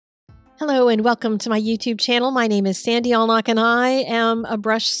Hello and welcome to my YouTube channel. My name is Sandy Allnock and I am a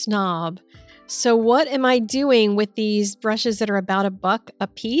brush snob. So what am I doing with these brushes that are about $1 a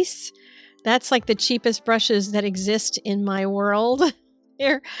piece? That's like the cheapest brushes that exist in my world.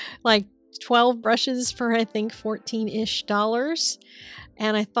 They're like 12 brushes for I think $14-ish.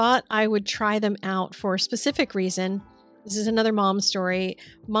 And I thought I would try them out for a specific reason. This is another mom story.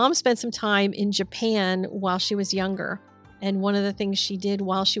 Mom spent some time in Japan while she was younger. And one of the things she did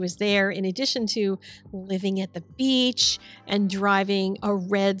while she was there, in addition to living at the beach and driving a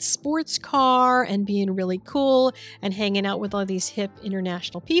red sports car and being really cool and hanging out with all these hip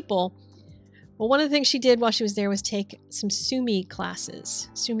international people, well, one of the things she did while she was there was take some sumi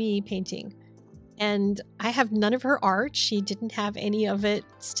classes, sumi painting. And I have none of her art. She didn't have any of it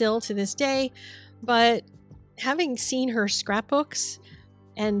still to this day. But having seen her scrapbooks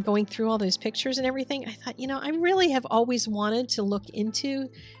and going through all those pictures and everything, I thought, I really have always wanted to look into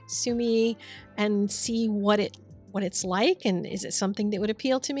sumi and see what it's like, and is it something that would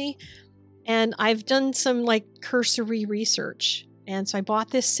appeal to me? And I've done some cursory research. And so I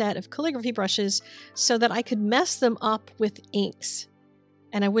bought this set of calligraphy brushes so that I could mess them up with inks.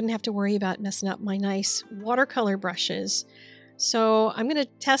 And I wouldn't have to worry about messing up my nice watercolor brushes. So I'm going to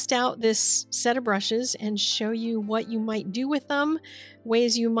test out this set of brushes and show you what you might do with them,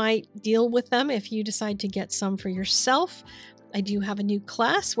 ways you might deal with them if you decide to get some for yourself. I do have a new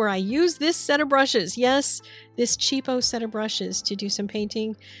class where I use this set of brushes. Yes, this cheapo set of brushes to do some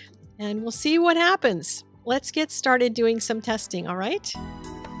painting, and we'll see what happens. Let's get started doing some testing, all right?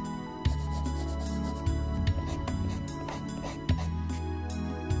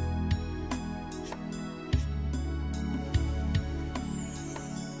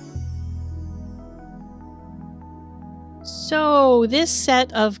 So this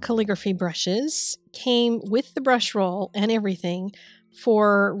set of calligraphy brushes came with the brush roll and everything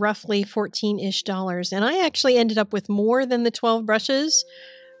for roughly $14-ish. And I actually ended up with more than the 12 brushes.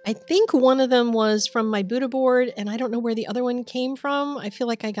 I think one of them was from my Buddha board, and I don't know where the other one came from. I feel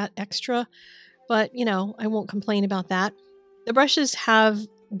like I got extra, but I won't complain about that. The brushes have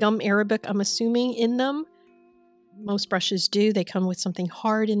gum arabic, I'm assuming, in them. Most brushes do. They come with something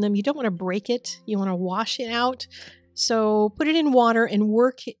hard in them. You don't want to break it. You want to wash it out. So put it in water and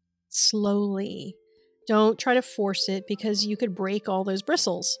work it slowly. Don't try to force it because you could break all those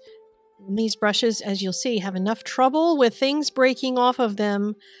bristles. These brushes, as you'll see, have enough trouble with things breaking off of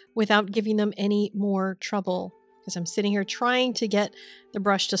them without giving them any more trouble. Because I'm sitting here trying to get the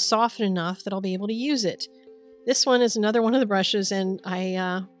brush to soften enough that I'll be able to use it. This one is another one of the brushes, and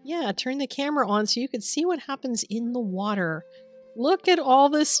I turned the camera on so you could see what happens in the water. Look at all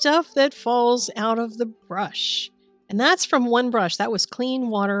the stuff that falls out of the brush. And that's from one brush. That was clean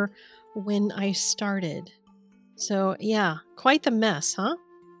water when I started. So yeah, quite the mess, huh?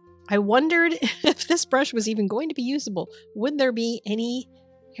 I wondered if this brush was even going to be usable. Would there be any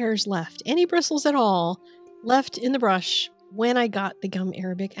hairs left, any bristles at all left in the brush when I got the gum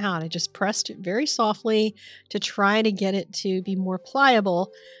arabic out? I just pressed it very softly to try to get it to be more pliable.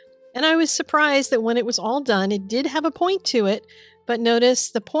 And I was surprised that when it was all done, it did have a point to it, but notice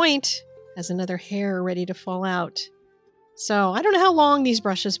the point has another hair ready to fall out. So I don't know how long these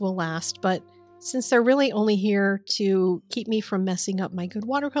brushes will last, but since they're really only here to keep me from messing up my good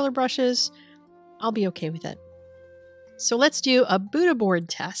watercolor brushes, I'll be okay with it. So let's do a Buddha board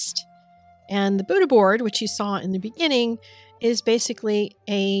test. And the Buddha board, which you saw in the beginning, is basically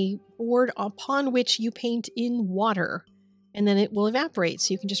a board upon which you paint in water, and then it will evaporate,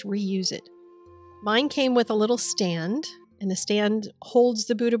 so you can just reuse it. Mine came with a little stand, and the stand holds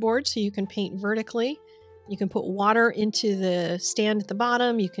the Buddha board so you can paint vertically. You can put water into the stand at the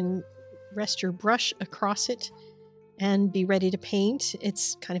bottom. You can rest your brush across it and be ready to paint.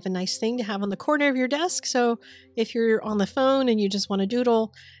 It's kind of a nice thing to have on the corner of your desk. So if you're on the phone and you just want to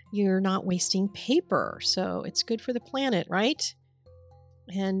doodle, you're not wasting paper. So it's good for the planet, right?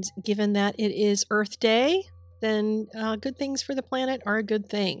 And given that it is Earth Day, then good things for the planet are a good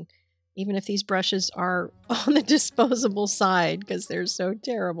thing. Even if these brushes are on the disposable side because they're so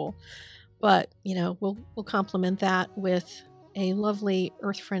terrible. But, we'll complement that with a lovely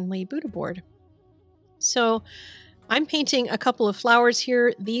earth-friendly Buddha board. So I'm painting a couple of flowers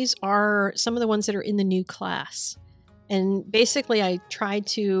here. These are some of the ones that are in the new class. And basically I tried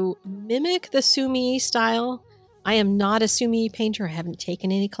to mimic the sumi style. I am not a sumi painter. I haven't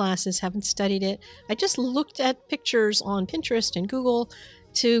taken any classes, haven't studied it. I just looked at pictures on Pinterest and Google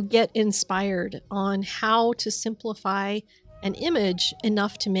to get inspired on how to simplify an image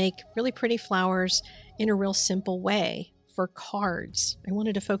enough to make really pretty flowers in a real simple way for cards. I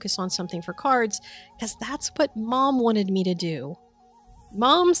wanted to focus on something for cards because that's what Mom wanted me to do.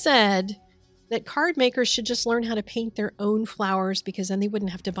 Mom said that card makers should just learn how to paint their own flowers because then they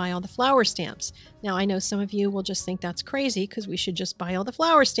wouldn't have to buy all the flower stamps. Now, I know some of you will just think that's crazy because we should just buy all the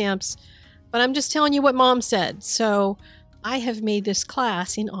flower stamps, but I'm just telling you what Mom said. So I have made this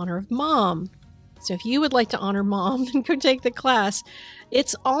class in honor of Mom. So if you would like to honor Mom, then go take the class.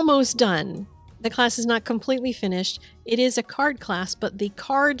 It's almost done. The class is not completely finished. It is a card class, but the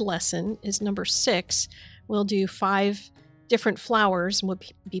card lesson is number 6. We'll do 5 different flowers and we'll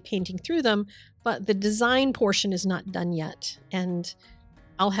be painting through them, but the design portion is not done yet. And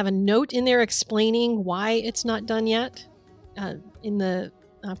I'll have a note in there explaining why it's not done yet in the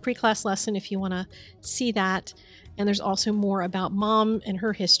pre-class lesson if you want to see that. And there's also more about Mom and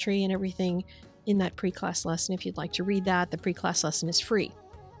her history and everything in that pre-class lesson. If you'd like to read that, the pre-class lesson is free.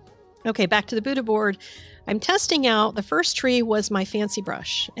 Okay, back to the Buddha board. I'm testing out, the first tree was my fancy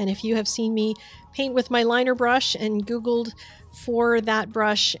brush. And if you have seen me paint with my liner brush and Googled for that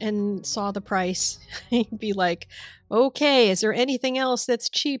brush and saw the price, you'd be like, okay, is there anything else that's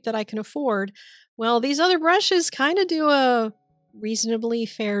cheap that I can afford? Well, these other brushes kind of do a reasonably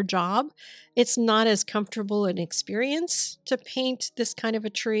fair job. It's not as comfortable an experience to paint this kind of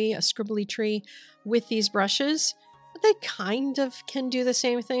a tree, a scribbly tree, with these brushes. They kind of can do the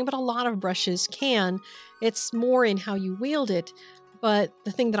same thing, but a lot of brushes can. It's more in how you wield it. But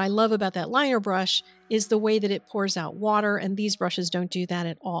the thing that I love about that liner brush is the way that it pours out water, and these brushes don't do that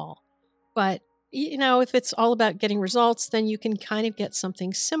at all. But, you know, if it's all about getting results, then you can kind of get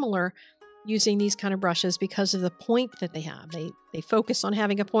something similar using these kind of brushes because of the point that they have. They focus on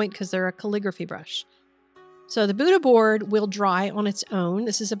having a point because they're a calligraphy brush. So the Buddha board will dry on its own.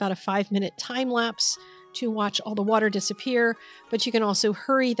 This is about a 5-minute time lapse to watch all the water disappear, but you can also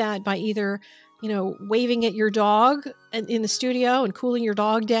hurry that by either, waving at your dog in the studio and cooling your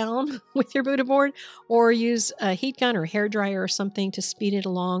dog down with your Buddha board, or use a heat gun or hair dryer or something to speed it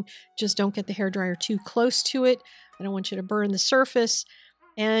along. Just don't get the hair dryer too close to it. I don't want you to burn the surface.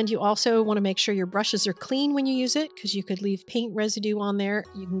 And you also want to make sure your brushes are clean when you use it because you could leave paint residue on there.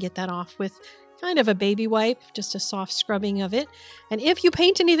 You can get that off with kind of a baby wipe, just a soft scrubbing of it. And if you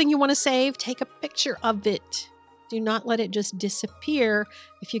paint anything you want to save, take a picture of it. Do not let it just disappear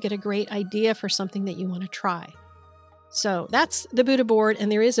if you get a great idea for something that you want to try. So that's the Buddha board,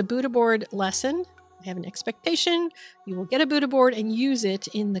 and there is a Buddha board lesson. I have an expectation you will get a Buddha board and use it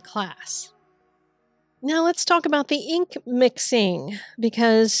in the class. Now let's talk about the ink mixing,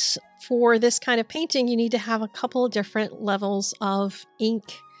 because for this kind of painting, you need to have a couple of different levels of ink,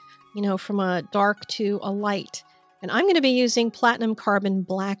 from a dark to a light. And I'm going to be using platinum carbon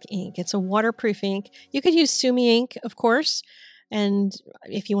black ink. It's a waterproof ink. You could use Sumi ink, of course. And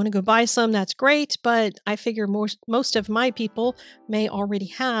if you want to go buy some, that's great. But I figure most of my people may already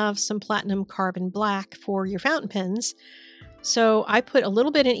have some platinum carbon black for your fountain pens. So I put a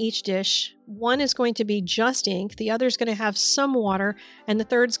little bit in each dish. One is going to be just ink. The other is going to have some water. And the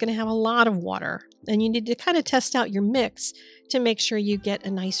third is going to have a lot of water. And you need to kind of test out your mix to make sure you get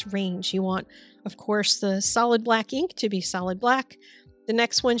a nice range. You want, of course, the solid black ink to be solid black. The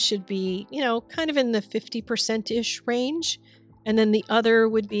next one should be, kind of in the 50%-ish range. And then the other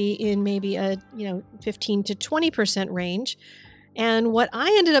would be in maybe a, 15 to 20% range. And what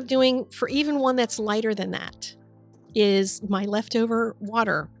I ended up doing for even one that's lighter than that is my leftover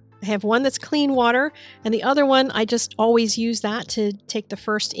water. I have one that's clean water, and the other one, I just always use that to take the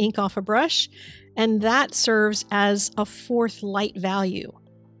first ink off a brush, and that serves as a 4th light value.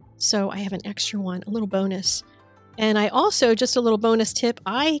 So I have an extra one, a little bonus. And I also, just a little bonus tip,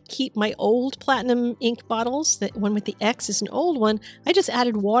 I keep my old platinum ink bottles. That one with the X is an old one. I just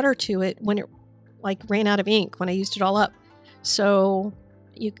added water to it when it ran out of ink, when I used it all up. So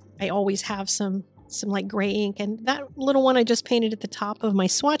I always have some like gray ink, and that little one I just painted at the top of my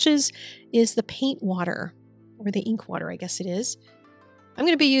swatches is the paint water, or the ink water, I guess it is. I'm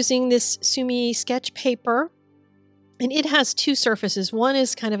going to be using this Sumi sketch paper, and it has 2 surfaces. One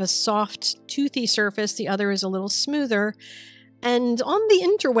is kind of a soft, toothy surface. The other is a little smoother. And on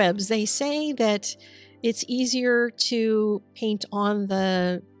the interwebs, they say that it's easier to paint on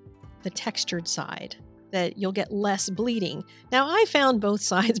the textured side, that you'll get less bleeding. Now, I found both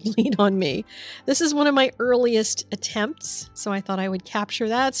sides bleed on me. This is one of my earliest attempts, so I thought I would capture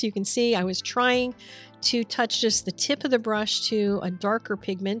that. So you can see I was trying to touch just the tip of the brush to a darker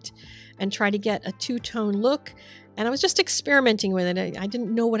pigment and try to get a 2-tone look. And I was just experimenting with it. I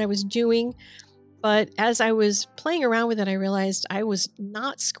didn't know what I was doing. But as I was playing around with it, I realized I was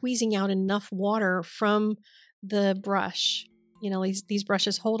not squeezing out enough water from the brush. These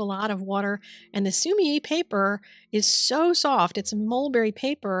brushes hold a lot of water, and the Sumi paper is so soft. It's a mulberry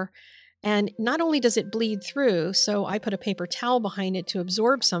paper, And not only does it bleed through, so I put a paper towel behind it to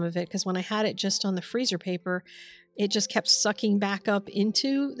absorb some of it, because when I had it just on the freezer paper, it just kept sucking back up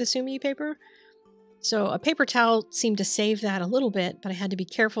into the sumi paper. So a paper towel seemed to save that a little bit, but I had to be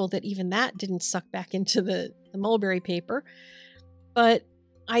careful that even that didn't suck back into the mulberry paper. But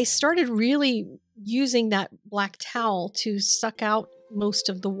I started really using that black towel to suck out most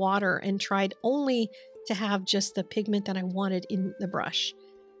of the water and tried only to have just the pigment that I wanted in the brush.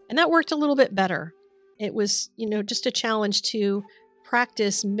 And that worked a little bit better. It was, just a challenge to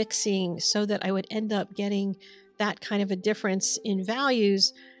practice mixing so that I would end up getting that kind of a difference in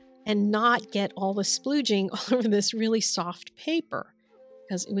values and not get all the splooging all over this really soft paper,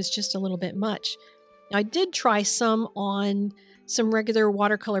 because it was just a little bit much. Now, I did try some on some regular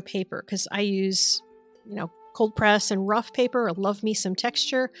watercolor paper, because I use, cold press and rough paper. I love me some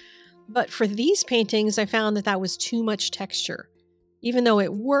texture. But for these paintings, I found that was too much texture. Even though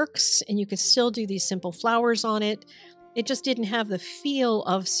it works and you could still do these simple flowers on it, it just didn't have the feel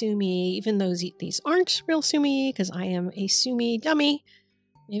of sumi, even though these aren't real sumi, because I am a sumi dummy.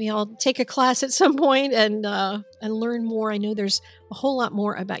 Maybe I'll take a class at some point and learn more. I know there's a whole lot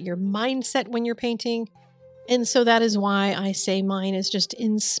more about your mindset when you're painting. And so that is why I say mine is just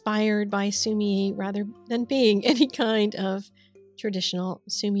inspired by sumi rather than being any kind of traditional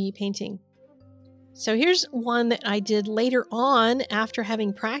sumi painting. So here's one that I did later on after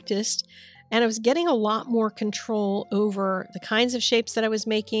having practiced, and I was getting a lot more control over the kinds of shapes that I was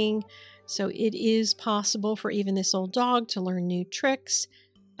making. So it is possible for even this old dog to learn new tricks.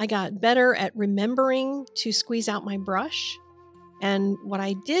 I got better at remembering to squeeze out my brush. And what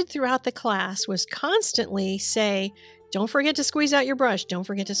I did throughout the class was constantly say, don't forget to squeeze out your brush. Don't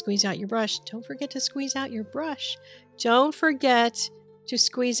forget to squeeze out your brush. Don't forget to squeeze out your brush. Don't forget to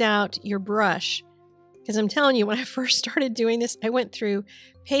squeeze out your brush. Because I'm telling you, when I first started doing this, I went through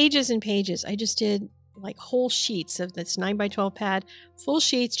pages and pages. I just did like whole sheets of this 9x12 pad, full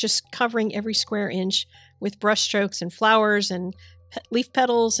sheets, just covering every square inch with brush strokes and flowers and leaf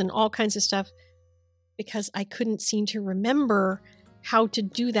petals and all kinds of stuff, because I couldn't seem to remember how to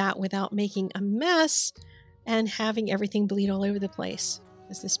do that without making a mess and having everything bleed all over the place,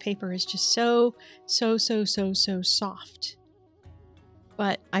 because this paper is just so soft.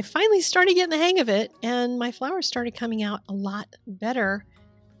 But I finally started getting the hang of it, and my flowers started coming out a lot better.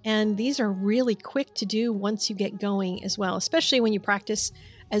 And these are really quick to do once you get going as well, especially when you practice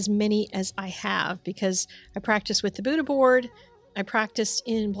as many as I have, because I practice with the Buddha board, I practiced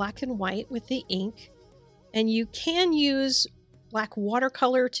in black and white with the ink, and you can use black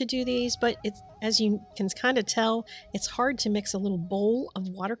watercolor to do these, but it's, as you can kind of tell, it's hard to mix a little bowl of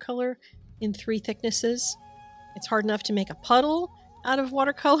watercolor in 3 thicknesses. It's hard enough to make a puddle out of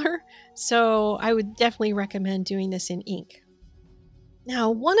watercolor, so I would definitely recommend doing this in ink.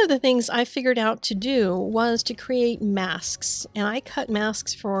 Now, one of the things I figured out to do was to create masks, and I cut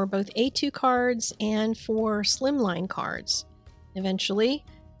masks for both A2 cards and for slimline cards eventually,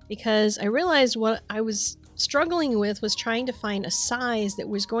 because I realized what I was struggling with was trying to find a size that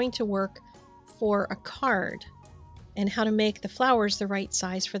was going to work for a card and how to make the flowers the right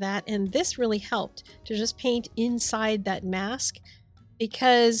size for that. And this really helped to just paint inside that mask,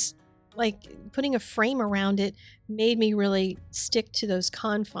 because like putting a frame around it made me really stick to those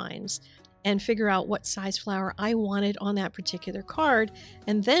confines and figure out what size flower I wanted on that particular card.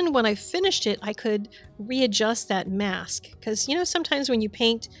 And then when I finished it, I could readjust that mask, because sometimes when you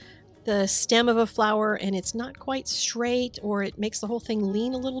paint the stem of a flower and it's not quite straight, or it makes the whole thing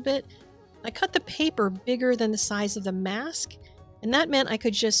lean a little bit, I cut the paper bigger than the size of the mask, and that meant I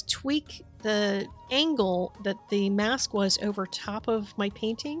could just tweak the angle that the mask was over top of my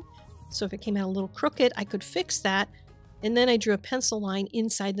painting. So if it came out a little crooked, I could fix that, and then I drew a pencil line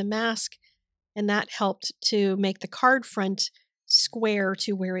inside the mask, and that helped to make the card front square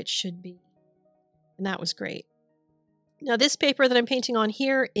to where it should be. And that was great. Now, this paper that I'm painting on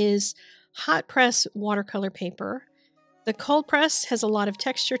here is hot press watercolor paper. The cold press has a lot of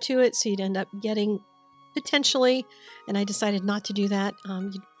texture to it, so you'd end up getting potentially, and I decided not to do that,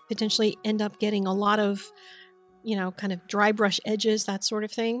 you'd potentially end up getting a lot of, kind of dry brush edges, that sort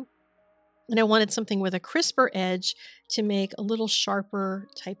of thing. And I wanted something with a crisper edge to make a little sharper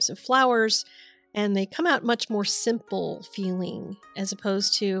types of flowers, and they come out much more simple feeling as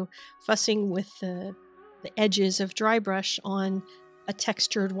opposed to fussing with the edges of dry brush on a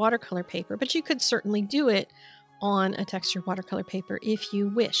textured watercolor paper. But you could certainly do it on a textured watercolor paper if you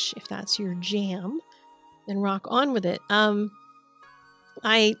wish. If that's your jam, then rock on with it.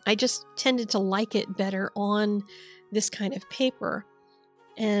 I just tended to like it better on this kind of paper.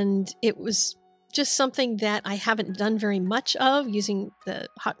 And it was just something that I haven't done very much of using the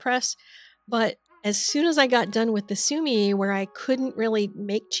hot press. But as soon as I got done with the sumi, where I couldn't really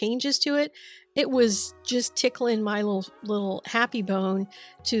make changes to it, it was just tickling my little happy bone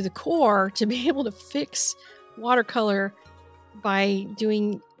to the core to be able to fix watercolor by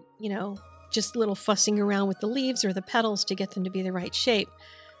doing, just little fussing around with the leaves or the petals to get them to be the right shape.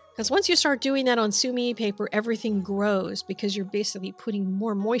 Because once you start doing that on sumi paper, everything grows because you're basically putting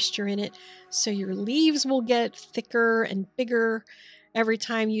more moisture in it. So your leaves will get thicker and bigger every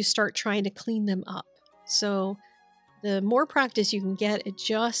time you start trying to clean them up. So the more practice you can get at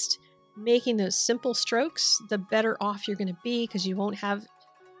just making those simple strokes, the better off you're going to be, because you won't have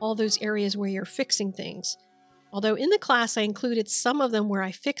all those areas where you're fixing things. Although in the class, I included some of them where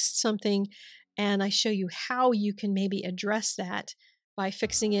I fixed something, and I show you how you can maybe address that by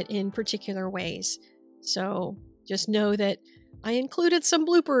fixing it in particular ways. So just know that I included some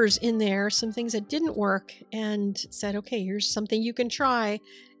bloopers in there, some things that didn't work, and said, okay, here's something you can try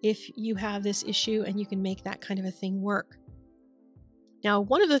if you have this issue and you can make that kind of a thing work. Now,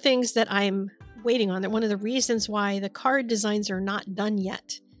 one of the things that I'm waiting on, that one of the reasons why the card designs are not done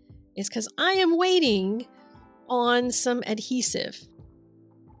yet, is because I am waiting on some adhesive.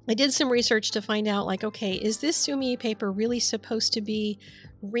 I did some research to find out, like, okay, is this sumi paper really supposed to be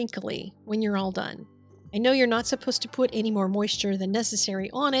wrinkly when you're all done? I know you're not supposed to put any more moisture than necessary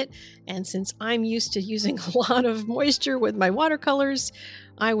on it, and since I'm used to using a lot of moisture with my watercolors,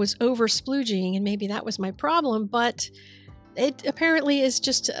 I was over splooging, and maybe that was my problem, but it apparently is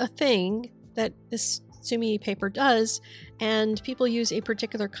just a thing that this sumi paper does, and people use a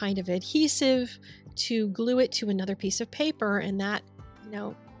particular kind of adhesive to glue it to another piece of paper, and that,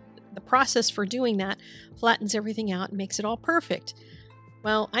 the process for doing that flattens everything out and makes it all perfect.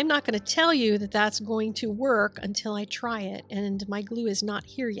 Well, I'm not going to tell you that that's going to work until I try it, and my glue is not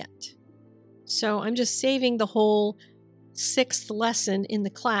here yet. So I'm just saving the whole 6th lesson in the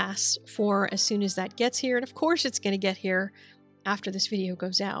class for as soon as that gets here, and of course it's going to get here after this video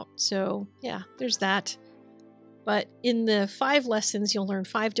goes out. So yeah, there's that. But in the 5 lessons, you'll learn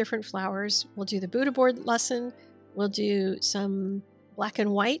 5 different flowers. We'll do the Buddha board lesson, we'll do some black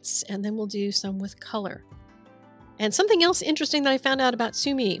and whites, and then we'll do some with color. And something else interesting that I found out about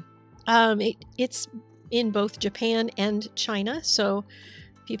sumi, it's in both Japan and China. So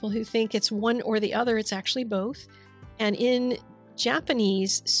people who think it's one or the other, it's actually both. And in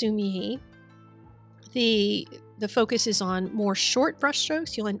Japanese sumi, the focus is on more short brush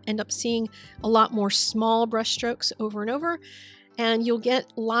strokes. You'll end up seeing a lot more small brush strokes over and over. And you'll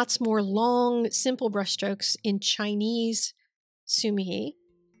get lots more long, simple brush strokes in Chinese sumi.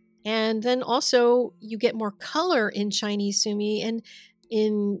 And then also you get more color in Chinese sumi, and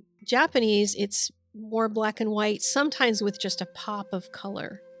in Japanese it's more black and white, sometimes with just a pop of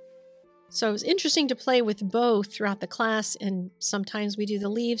color. So it was interesting to play with both throughout the class, and sometimes we do the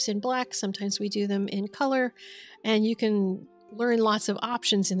leaves in black, sometimes we do them in color, and you can learn lots of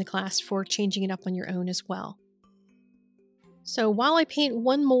options in the class for changing it up on your own as well. So while I paint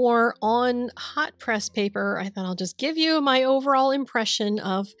one more on hot press paper, I thought I'll just give you my overall impression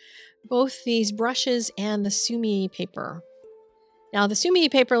of both these brushes and the sumi paper. Now the sumi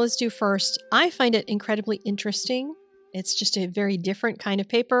paper, let's do first. I find it incredibly interesting. It's just a very different kind of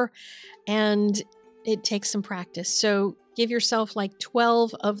paper, and it takes some practice. So give yourself like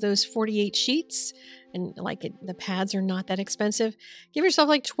 12 of those 48 sheets, and the pads are not that expensive. Give yourself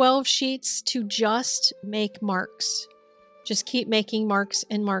like 12 sheets to just make marks. Just keep making marks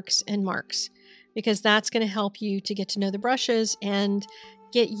and marks and marks, because that's going to help you to get to know the brushes and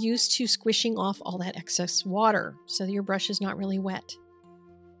get used to squishing off all that excess water so that your brush is not really wet.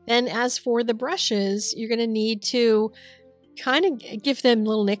 Then as for the brushes, you're going to need to kind of give them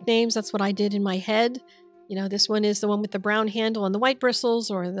little nicknames. That's what I did in my head. This one is the one with the brown handle and the white bristles,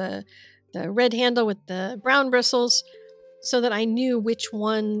 or the red handle with the brown bristles, so that I knew which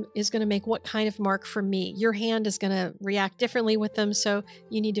one is going to make what kind of mark for me. Your hand is going to react differently with them, so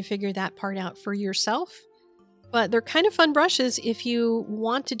you need to figure that part out for yourself. But they're kind of fun brushes if you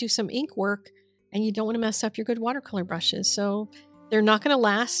want to do some ink work and you don't want to mess up your good watercolor brushes. So they're not going to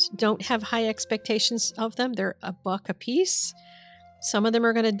last. Don't have high expectations of them. They're $1 a piece. Some of them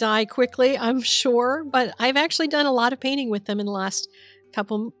are going to die quickly, I'm sure, but I've actually done a lot of painting with them in the last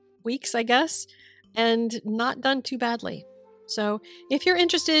couple weeks, I guess, and not done too badly. So if you're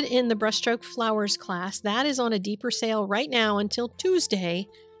interested in the Brushstroke Flowers class, that is on a deeper sale right now until Tuesday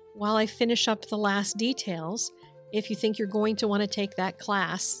while I finish up the last details. If you think you're going to want to take that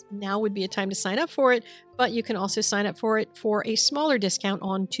class, now would be a time to sign up for it, but you can also sign up for it for a smaller discount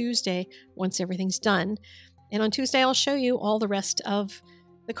on Tuesday once everything's done. And on Tuesday, I'll show you all the rest of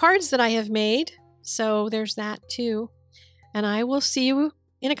the cards that I have made So there's that too. And I will see you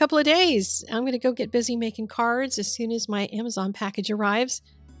in a couple of days. I'm going to go get busy making cards as soon as my Amazon package arrives.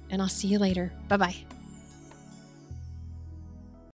 And I'll see you later. Bye-bye.